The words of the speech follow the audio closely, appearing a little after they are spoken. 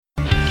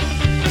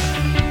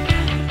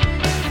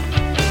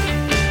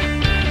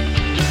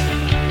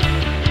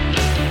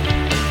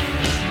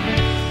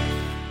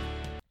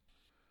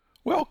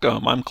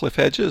Welcome. I'm Cliff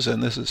Hedges,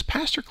 and this is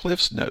Pastor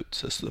Cliff's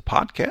Notes. This is the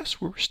podcast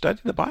where we study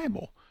the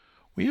Bible.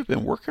 We have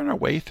been working our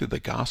way through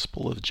the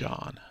Gospel of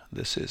John.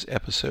 This is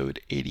episode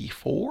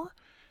 84.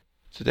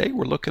 Today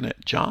we're looking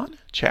at John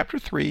chapter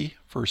 3,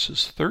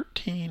 verses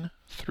 13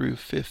 through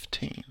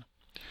 15.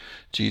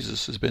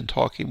 Jesus has been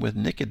talking with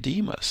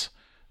Nicodemus.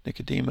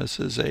 Nicodemus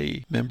is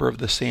a member of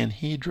the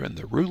Sanhedrin,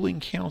 the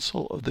ruling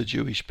council of the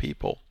Jewish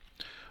people.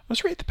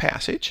 Let's read the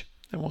passage,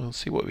 and we'll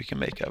see what we can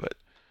make of it.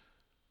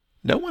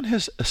 No one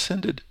has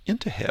ascended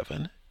into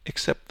heaven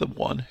except the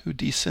one who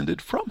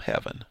descended from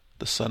heaven,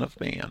 the Son of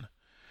Man.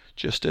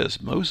 Just as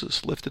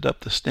Moses lifted up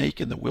the snake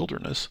in the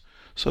wilderness,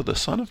 so the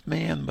Son of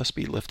Man must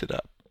be lifted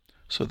up,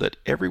 so that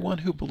everyone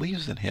who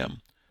believes in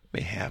him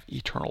may have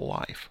eternal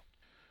life.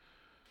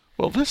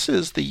 Well, this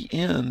is the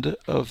end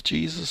of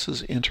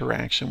Jesus'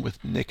 interaction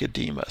with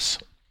Nicodemus.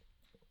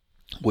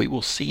 We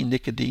will see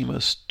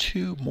Nicodemus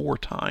 2 more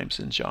times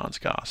in John's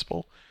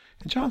Gospel.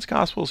 And John's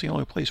Gospel is the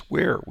only place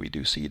where we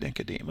do see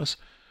Nicodemus.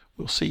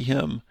 We'll see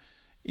him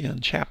in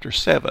chapter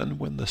 7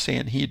 when the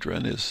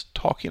Sanhedrin is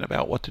talking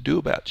about what to do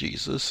about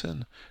Jesus,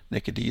 and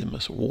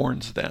Nicodemus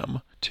warns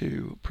them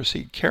to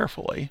proceed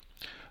carefully.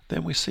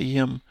 Then we see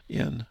him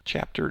in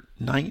chapter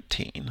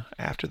 19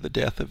 after the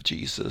death of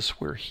Jesus,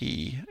 where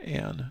he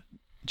and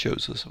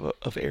Joseph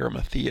of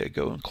Arimathea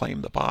go and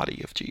claim the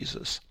body of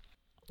Jesus.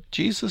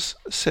 Jesus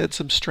said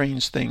some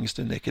strange things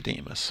to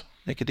Nicodemus.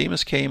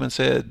 Nicodemus came and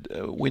said,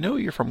 "We know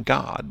you're from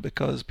God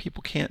because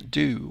people can't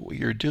do what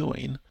you're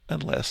doing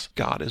unless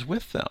God is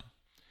with them."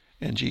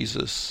 And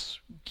Jesus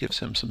gives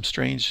him some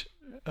strange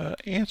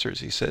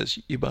answers. He says,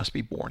 "You must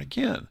be born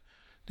again."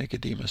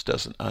 Nicodemus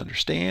doesn't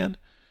understand.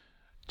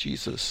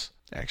 Jesus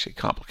actually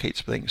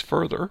complicates things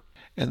further.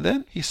 And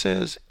then he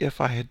says,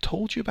 "If I had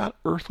told you about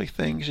earthly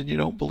things and you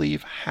don't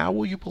believe, how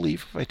will you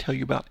believe if I tell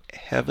you about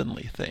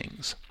heavenly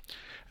things?"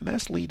 And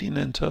that's leading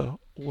into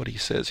what he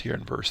says here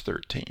in verse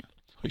 13.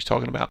 He's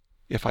talking about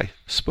if I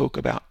spoke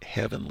about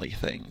heavenly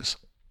things.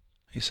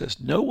 He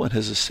says, "No one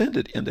has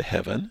ascended into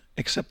heaven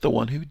except the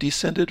one who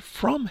descended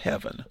from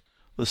heaven,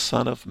 the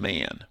Son of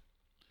Man."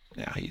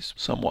 Now he's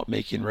somewhat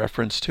making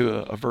reference to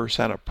a verse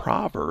out of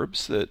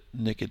Proverbs that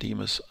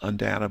Nicodemus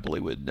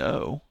undoubtedly would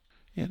know.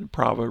 In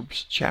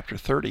Proverbs chapter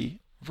 30,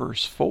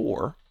 verse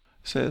 4,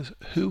 says,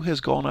 "Who has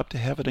gone up to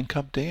heaven and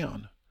come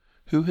down?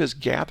 Who has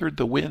gathered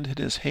the wind in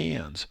his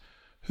hands?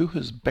 Who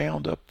has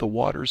bound up the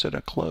waters in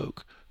a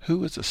cloak?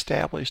 Who has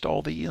established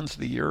all the ends of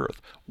the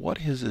earth?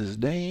 What is his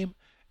name?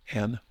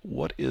 And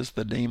what is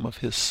the name of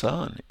his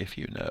son, if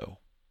you know?"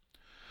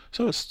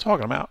 So it's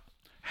talking about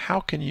how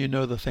can you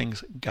know the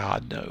things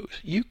God knows?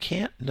 You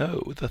can't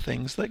know the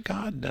things that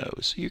God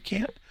knows. You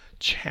can't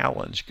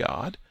challenge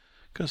God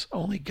because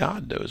only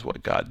God knows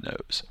what God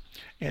knows.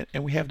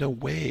 And we have no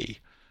way.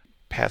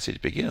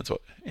 Passage begins,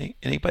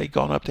 anybody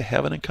gone up to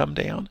heaven and come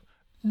down?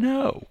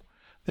 No.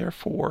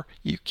 Therefore,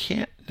 you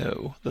can't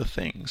know the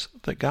things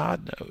that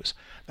God knows.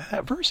 Now,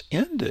 that verse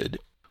ended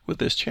with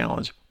this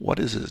challenge, what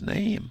is his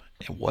name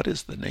and what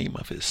is the name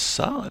of his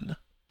son?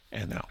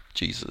 And now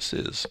Jesus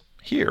is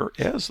here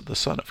as the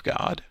Son of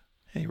God,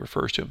 and he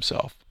refers to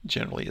himself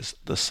generally as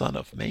the Son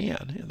of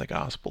Man in the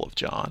Gospel of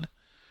John.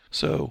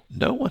 So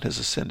no one has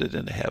ascended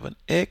into heaven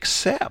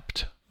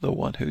except the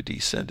one who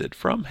descended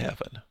from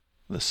heaven,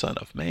 the Son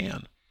of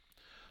Man.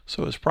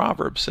 So as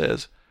Proverbs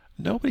says,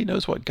 nobody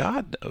knows what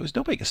God knows.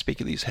 Nobody can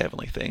speak of these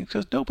heavenly things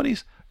because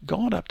nobody's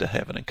gone up to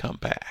heaven and come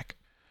back.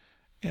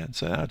 And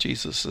so now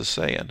Jesus is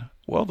saying,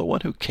 well, the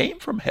one who came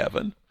from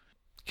heaven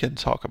can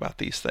talk about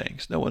these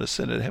things. No one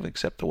ascended to heaven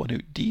except the one who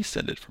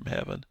descended from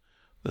heaven,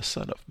 the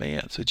Son of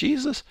Man. So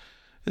Jesus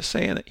is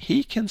saying that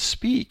he can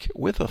speak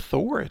with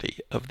authority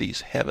of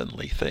these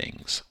heavenly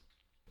things.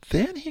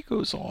 Then he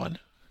goes on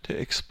to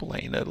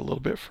explain it a little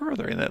bit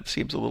further, and that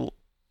seems a little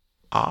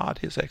odd,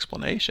 his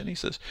explanation. He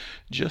says,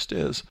 just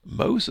as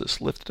Moses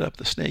lifted up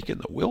the snake in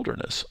the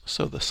wilderness,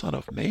 so the Son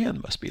of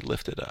Man must be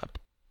lifted up.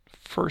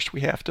 First,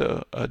 we have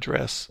to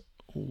address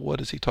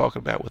what is he talking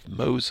about with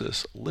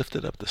Moses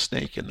lifted up the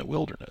snake in the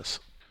wilderness.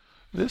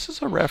 This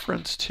is a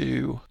reference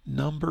to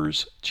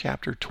Numbers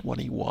chapter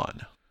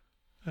 21,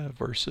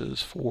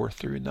 verses 4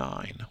 through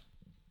 9.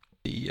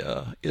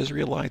 The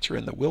Israelites are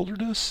in the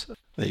wilderness.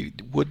 They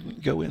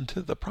wouldn't go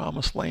into the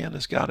promised land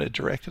as God had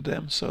directed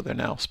them, so they're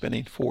now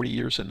spending 40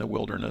 years in the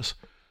wilderness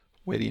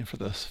waiting for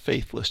the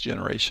faithless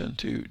generation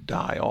to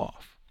die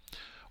off.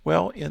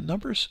 Well, in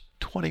Numbers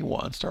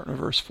 21, starting in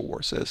verse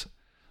 4, says,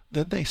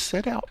 "Then they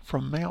set out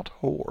from Mount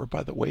Hor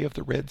by the way of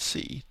the Red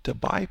Sea to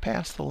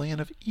bypass the land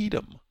of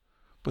Edom,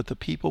 but the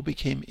people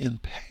became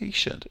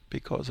impatient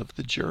because of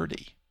the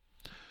journey."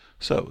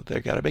 So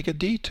they've got to make a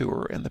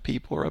detour, and the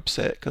people are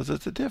upset because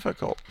it's a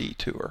difficult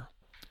detour.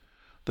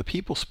 The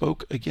people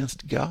spoke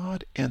against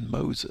God and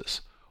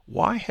Moses.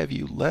 "Why have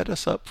you led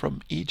us up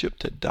from Egypt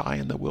to die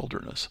in the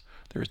wilderness?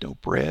 There is no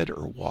bread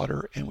or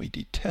water, and we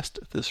detest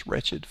this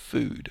wretched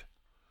food."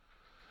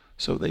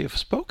 So they have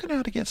spoken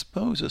out against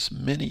Moses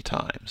many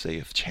times. They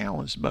have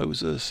challenged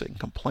Moses and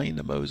complained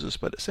to Moses,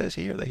 but it says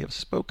here they have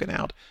spoken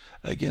out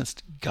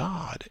against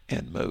God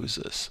and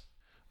Moses.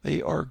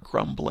 They are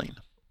grumbling.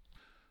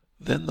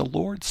 Then the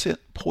Lord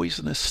sent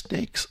poisonous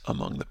snakes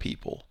among the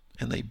people,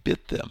 and they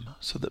bit them,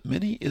 so that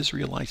many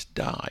Israelites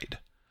died.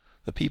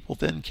 The people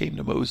then came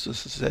to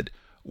Moses and said,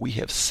 "We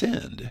have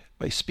sinned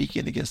by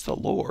speaking against the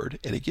Lord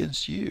and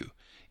against you.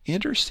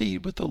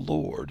 Intercede with the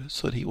Lord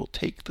so that he will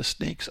take the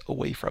snakes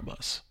away from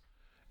us."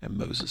 And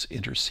Moses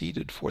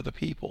interceded for the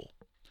people.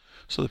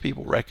 So the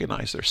people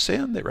recognize their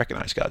sin. They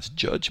recognize God's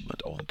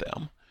judgment on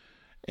them.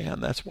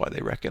 And that's why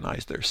they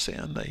recognize their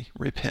sin. They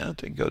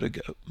repent and go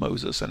to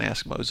Moses and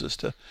ask Moses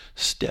to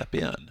step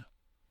in.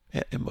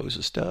 And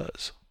Moses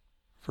does.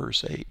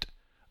 Verse 8,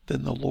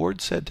 "Then the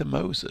Lord said to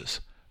Moses,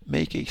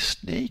 'Make a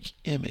snake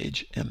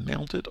image and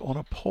mount it on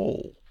a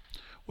pole.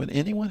 When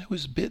anyone who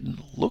is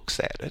bitten looks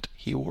at it,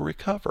 he will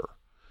recover.'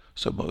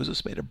 So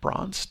Moses made a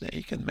bronze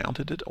snake and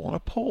mounted it on a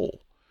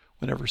pole.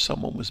 Whenever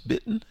someone was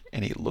bitten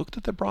and he looked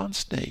at the bronze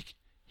snake,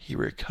 he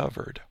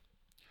recovered."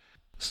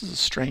 This is a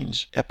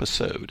strange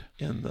episode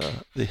in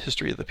the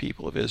history of the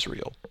people of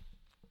Israel.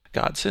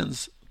 God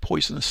sends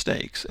poisonous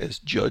snakes as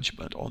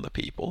judgment on the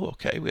people.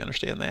 Okay, we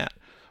understand that.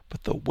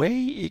 But the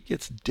way it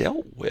gets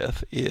dealt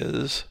with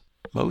is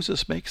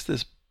Moses makes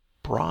this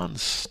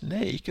bronze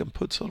snake and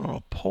puts it on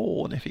a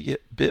pole, and if you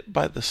get bit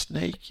by the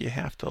snake, you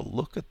have to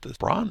look at the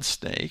bronze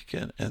snake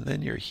and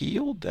then you're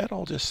healed. That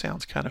all just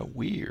sounds kind of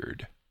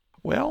weird.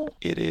 Well,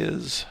 it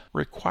is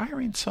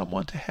requiring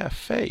someone to have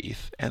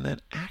faith and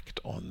then act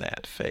on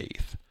that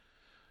faith.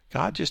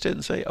 God just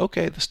didn't say,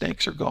 "Okay, the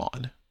snakes are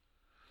gone."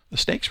 The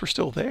snakes were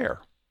still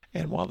there.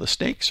 And while the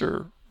snakes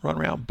are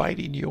running around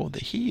biting you on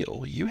the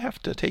heel, you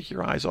have to take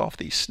your eyes off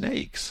these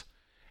snakes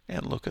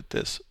and look at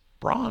this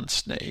bronze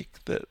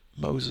snake that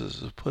Moses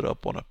has put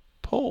up on a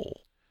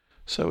pole.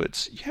 So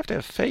you have to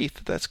have faith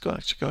that that's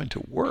going to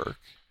work.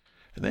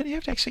 And then you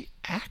have to actually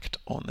act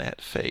on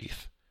that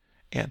faith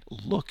and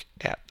look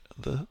at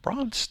the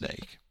bronze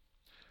snake.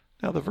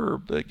 Now the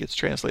verb that gets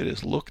translated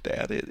as looked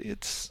at,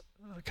 it's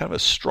kind of a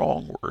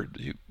strong word.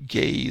 You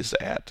gaze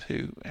at,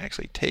 to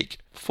actually take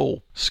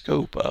full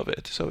scope of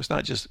it. So it's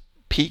not just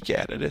peek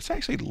at it, it's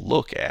actually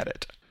look at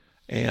it.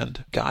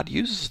 And God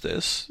uses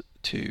this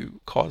to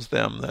cause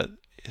them that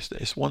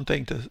it's one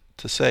thing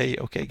to say,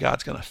 okay,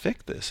 God's going to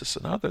fix this. It's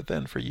another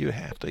then for you to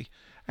have to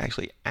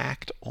actually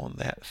act on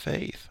that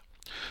faith.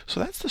 So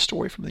that's the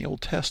story from the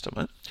Old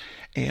Testament.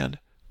 And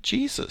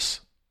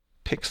Jesus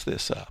picks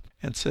this up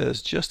and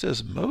says, just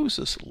as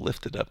Moses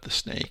lifted up the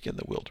snake in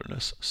the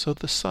wilderness, so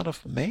the Son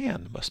of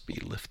Man must be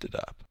lifted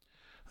up.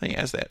 He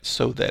has that,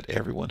 so that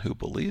everyone who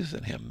believes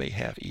in him may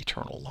have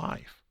eternal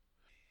life.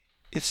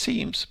 It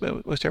seems,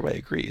 most everybody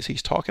agrees,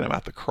 he's talking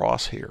about the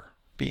cross here,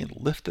 being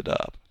lifted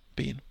up,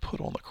 being put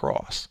on the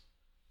cross,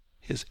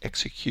 his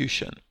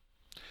execution.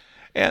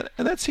 And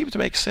that seems to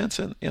make sense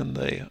in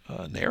the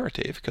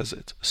narrative, because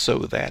it's so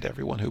that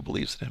everyone who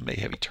believes in him may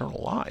have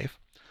eternal life.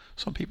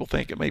 Some people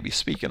think it may be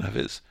speaking of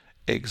his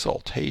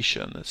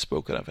exaltation that's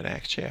spoken of in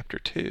Acts chapter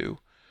 2.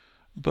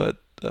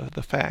 But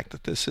the fact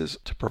that this is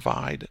to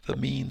provide the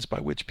means by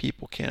which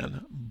people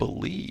can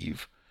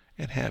believe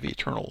and have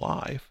eternal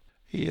life,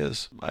 he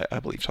is, I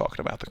believe, talking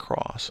about the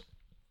cross.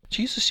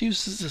 Jesus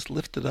uses this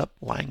lifted up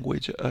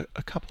language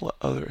a couple of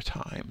other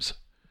times.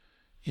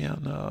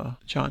 In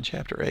John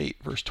chapter 8,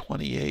 verse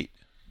 28,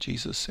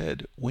 Jesus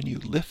said, "When you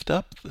lift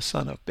up the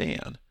Son of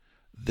Man,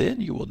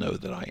 then you will know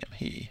that I am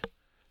he,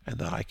 and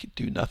that I can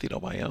do nothing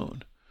on my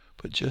own.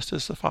 But just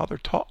as the Father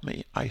taught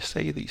me, I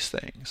say these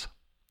things."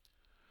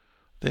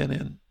 Then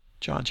in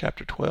John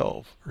chapter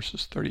 12,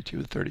 verses 32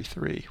 and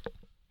 33,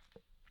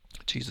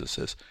 Jesus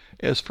says,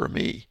 "As for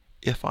me,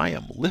 if I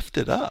am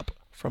lifted up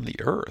from the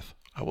earth,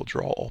 I will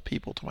draw all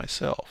people to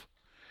myself."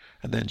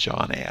 And then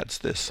John adds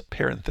this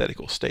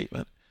parenthetical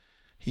statement.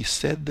 He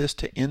said this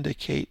to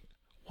indicate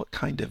what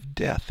kind of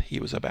death he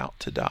was about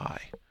to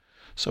die.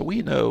 So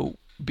we know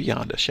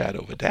beyond a shadow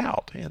of a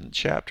doubt in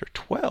chapter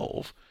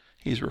 12,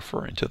 he's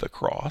referring to the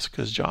cross,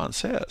 because John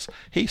says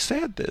he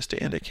said this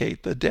to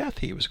indicate the death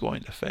he was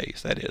going to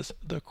face, that is,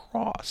 the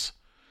cross.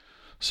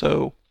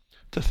 So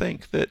to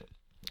think that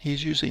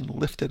he's using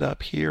lifted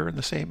up here in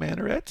the same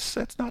manner,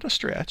 that's not a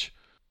stretch.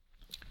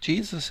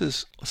 Jesus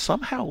is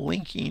somehow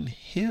linking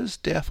his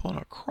death on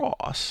a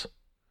cross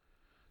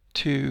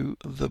to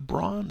the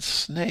bronze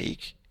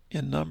snake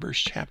in Numbers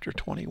chapter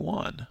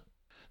 21.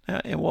 Now,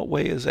 in what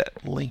way is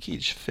that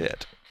linkage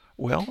fit?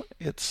 Well,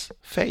 it's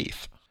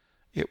faith.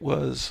 It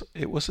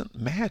wasn't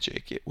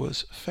magic, it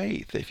was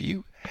faith. If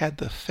you had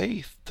the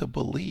faith to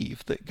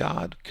believe that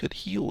God could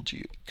heal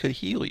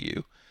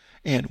you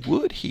and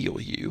would heal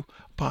you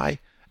by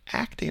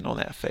acting on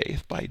that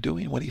faith, by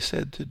doing what he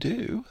said to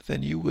do,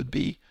 then you would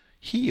be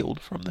healed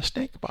from the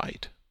snake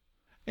bite.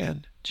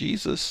 And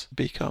Jesus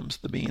becomes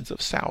the means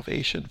of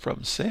salvation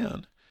from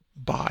sin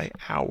by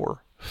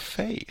our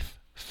faith.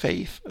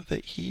 Faith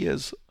that he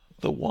is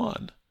the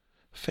one.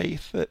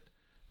 Faith that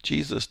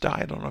Jesus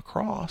died on a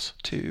cross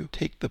to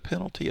take the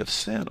penalty of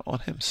sin on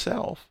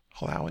himself,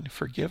 allowing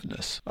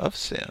forgiveness of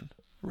sin,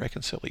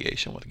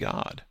 reconciliation with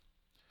God.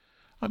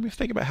 I mean,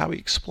 think about how he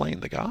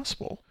explained the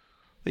gospel.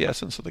 The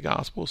essence of the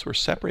gospel is we're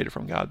separated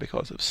from God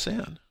because of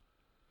sin.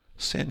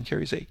 Sin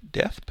carries a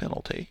death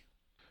penalty,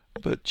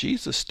 But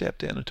Jesus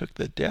stepped in and took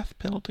the death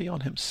penalty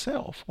on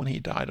himself when he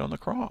died on the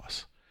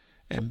cross.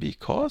 And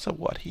because of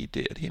what he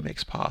did, he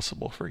makes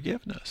possible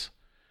forgiveness.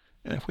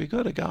 And if we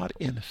go to God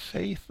in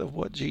faith of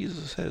what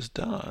Jesus has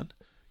done,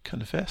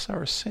 confess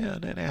our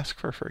sin and ask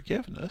for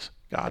forgiveness,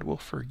 God will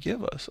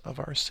forgive us of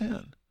our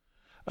sin,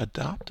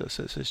 adopt us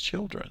as his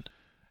children.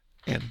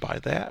 And by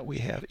that we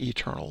have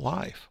eternal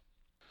life.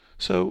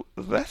 So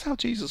that's how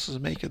Jesus is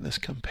making this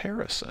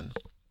comparison,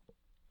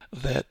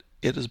 that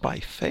it is by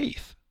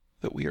faith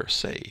that we are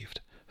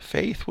saved.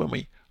 Faith when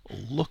we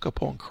look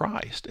upon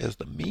Christ as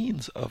the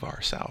means of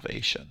our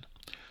salvation.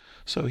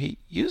 So he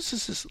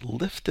uses this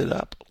lifted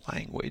up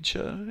language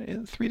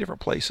in 3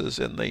 different places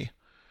in the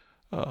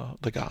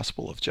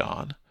Gospel of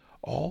John,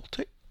 all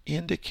to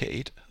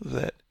indicate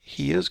that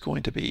he is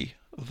going to be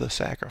the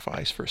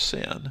sacrifice for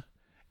sin,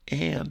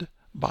 and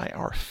by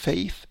our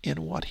faith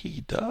in what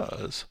he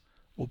does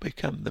will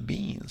become the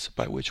means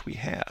by which we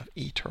have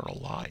eternal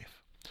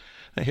life.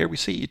 Now here we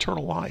see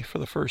eternal life for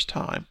the first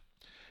time,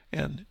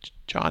 and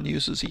John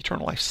uses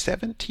eternal life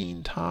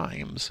 17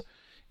 times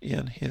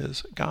in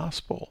his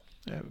gospel.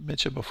 I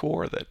mentioned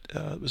before that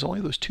it was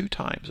only those 2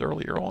 times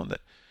earlier on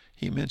that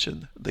he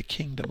mentioned the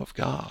kingdom of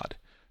God.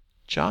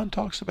 John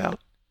talks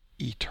about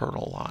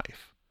eternal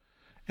life.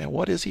 And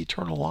what is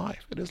eternal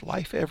life? It is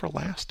life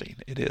everlasting.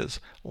 It is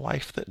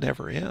life that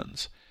never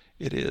ends.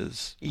 It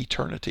is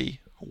eternity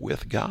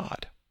with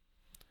God.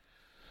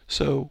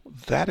 So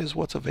that is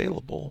what's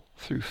available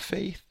through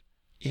faith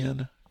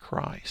in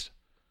Christ.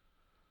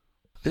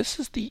 This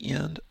is the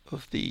end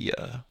of the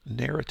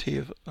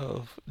narrative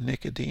of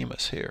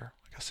Nicodemus here.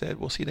 Like I said,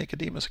 we'll see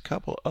Nicodemus a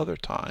couple other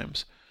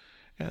times.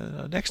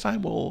 And next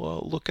time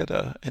we'll look at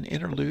an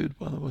interlude,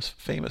 one of the most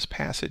famous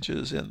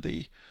passages in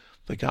the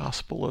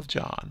Gospel of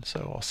John.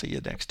 So I'll see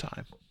you next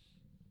time.